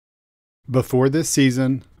Before this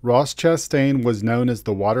season, Ross Chastain was known as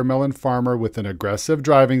the watermelon farmer with an aggressive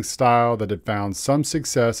driving style that had found some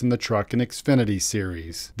success in the Truck and Xfinity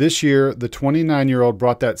series. This year, the 29-year-old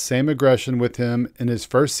brought that same aggression with him in his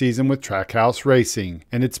first season with Trackhouse Racing,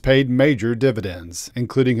 and it's paid major dividends,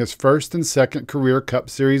 including his first and second career Cup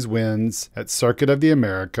Series wins at Circuit of the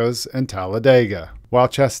Americas and Talladega. While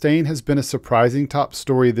Chastain has been a surprising top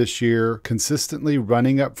story this year, consistently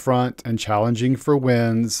running up front and challenging for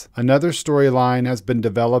wins, another storyline has been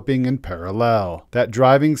developing in parallel. That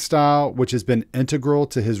driving style, which has been integral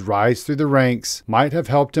to his rise through the ranks, might have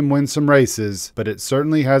helped him win some races, but it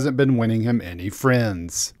certainly hasn't been winning him any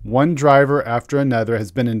friends. One driver after another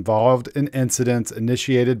has been involved in incidents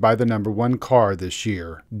initiated by the number one car this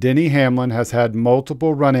year. Denny Hamlin has had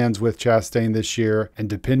multiple run-ins with Chastain this year, and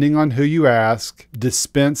depending on who you ask,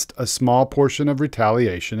 dispensed a small portion of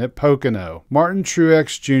retaliation at Pocono. Martin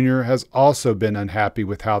Truex Jr. has also been unhappy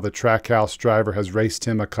with how the Trackhouse driver has raced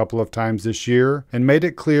him a couple of times this year and made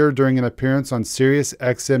it clear during an appearance on Sirius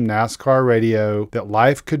XM NASCAR radio that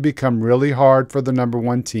life could become really hard for the number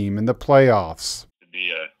one team in the playoffs. To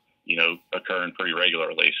be occurring pretty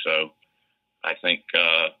regularly. So I think,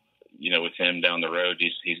 with him down the road,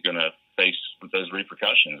 he's going to face those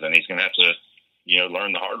repercussions, and he's going to have to,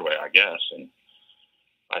 learn the hard way, I guess. And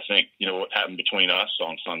I think, what happened between us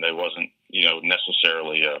on Sunday wasn't,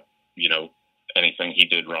 necessarily, anything he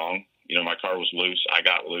did wrong. My car was loose. I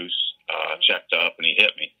got loose, checked up, and he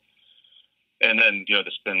hit me. And then,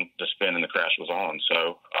 the spin and the crash was on.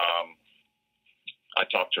 So I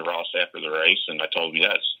talked to Ross after the race, and I told him,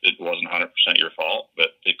 yes, it wasn't 100% your fault,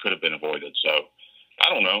 but it could have been avoided. So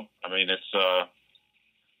I don't know. I mean, it's,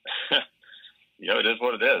 it is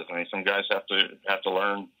what it is. I mean, some guys have to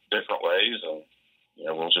learn different ways, and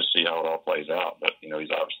we'll just see how it all plays out. But, he's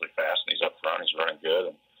obviously fast, and he's up front, he's running good,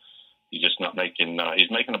 and he's just not making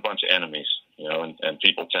he's making a bunch of enemies, and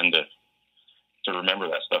people tend to remember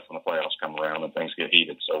that stuff when the playoffs come around and things get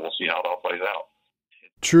heated. So we'll see how it all plays out.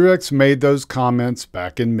 Truex made those comments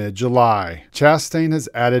back in mid-July. Chastain has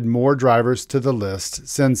added more drivers to the list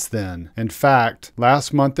since then. In fact,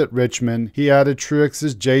 last month at Richmond, he added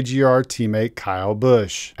Truex's JGR teammate Kyle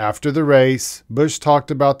Busch. After the race, Busch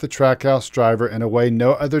talked about the Trackhouse driver in a way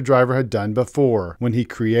no other driver had done before, when he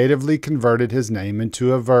creatively converted his name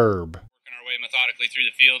into a verb. Working our way methodically through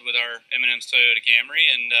the field with our M&M's Toyota Camry,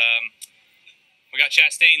 and we got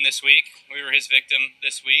Chastain this week. We were his victim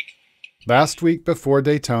this week. Last week before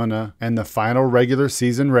Daytona and the final regular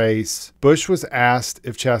season race, Busch was asked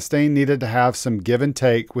if Chastain needed to have some give and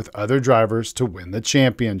take with other drivers to win the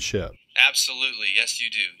championship. Absolutely. Yes,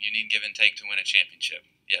 you do. You need give and take to win a championship.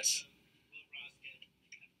 Yes.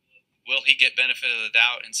 Will he get benefit of the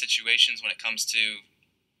doubt in situations when it comes to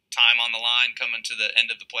time on the line, coming to the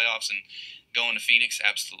end of the playoffs and going to Phoenix?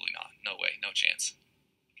 Absolutely not. No way. No chance.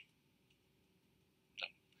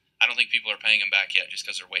 I don't think people are paying him back yet just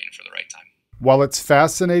because they're waiting for the right time. While it's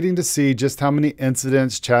fascinating to see just how many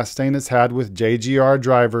incidents Chastain has had with JGR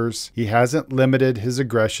drivers, he hasn't limited his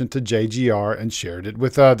aggression to JGR and shared it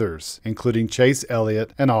with others, including Chase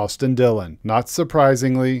Elliott and Austin Dillon. Not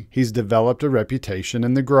surprisingly, he's developed a reputation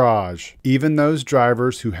in the garage. Even those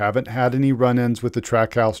drivers who haven't had any run-ins with the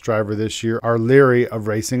Trackhouse driver this year are leery of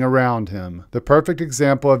racing around him. The perfect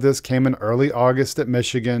example of this came in early August at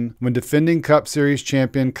Michigan, when defending Cup Series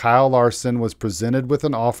champion Kyle Larson was presented with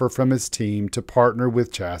an offer from his team to partner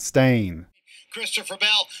with Chastain. Christopher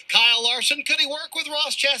Bell, Kyle Larson, could he work with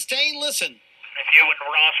Ross Chastain? Listen. If you and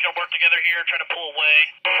Ross can work together here, try to pull away.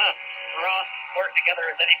 Ross work together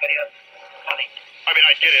as anybody else. Funny. I mean,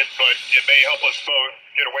 I get it, but it may help us both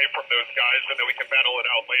get away from those guys, and then we can battle it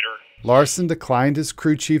out later. Larson declined his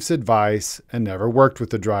crew chief's advice and never worked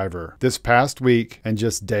with the driver. This past week, and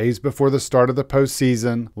just days before the start of the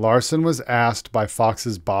postseason, Larson was asked by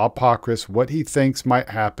Fox's Bob Pockris what he thinks might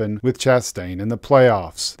happen with Chastain in the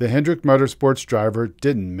playoffs. The Hendrick Motorsports driver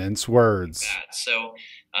didn't mince words. So,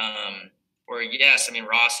 yes, I mean,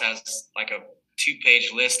 Ross has like a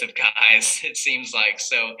 2-page list of guys, it seems like.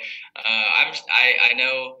 So I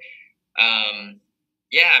know,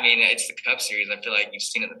 I mean, it's the Cup Series. I feel like you've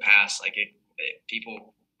seen it in the past. Like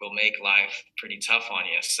people will make life pretty tough on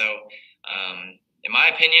you. So in my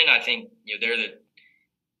opinion, I think they're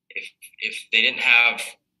if they didn't have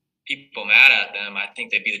people mad at them, I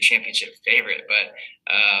think they'd be the championship favorite. But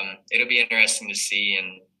it'll be interesting to see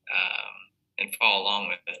and follow along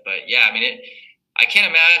with it. But yeah, I mean, I can't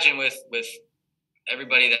imagine with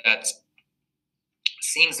everybody that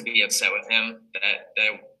seems to be upset with him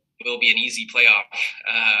that will be an easy playoff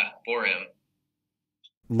for him.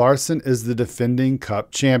 Larson is the defending Cup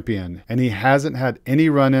champion, and he hasn't had any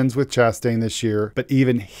run-ins with Chastain this year, but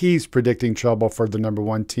even he's predicting trouble for the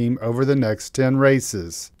 #1 team over the next 10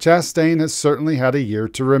 races. Chastain has certainly had a year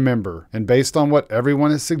to remember, and based on what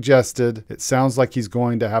everyone has suggested, it sounds like he's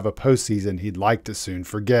going to have a postseason he'd like to soon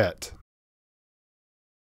forget.